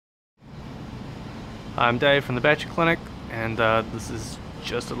I'm Dave from the Battery Clinic, and this is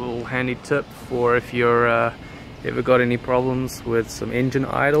just a little handy tip for if you're ever got any problems with some engine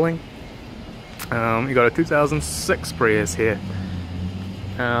idling. You got a 2006 Prius here,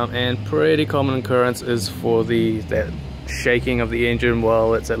 and pretty common occurrence is for that shaking of the engine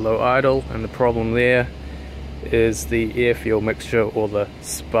while it's at low idle, and the problem there is the air fuel mixture or the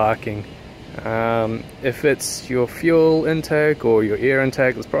sparking. If it's your fuel intake or your air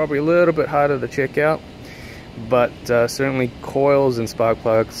intake, it's probably a little bit harder to check out, but certainly coils and spark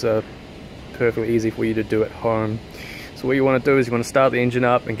plugs are perfectly easy for you to do at home. So what you want to do is you want to start the engine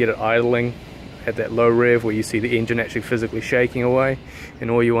up and get it idling at that low rev where you see the engine actually physically shaking away,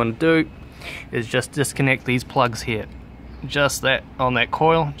 and all you want to do is just disconnect these plugs here, just that on that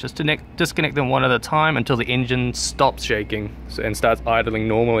coil, just disconnect them one at a time until the engine stops shaking and starts idling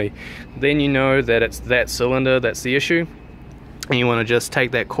normally. Then you know that it's that cylinder that's the issue, and you want to just take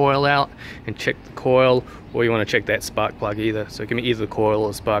that coil out and check the coil, or you want to check that spark plug either. So it can be either the coil or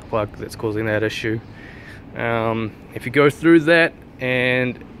the spark plug that's causing that issue. If you go through that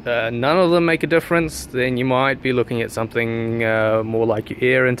and none of them make a difference, then you might be looking at something more like your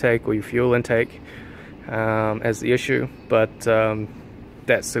air intake or your fuel intake as the issue, but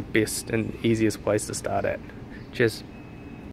that's the best and easiest place to start at. Cheers.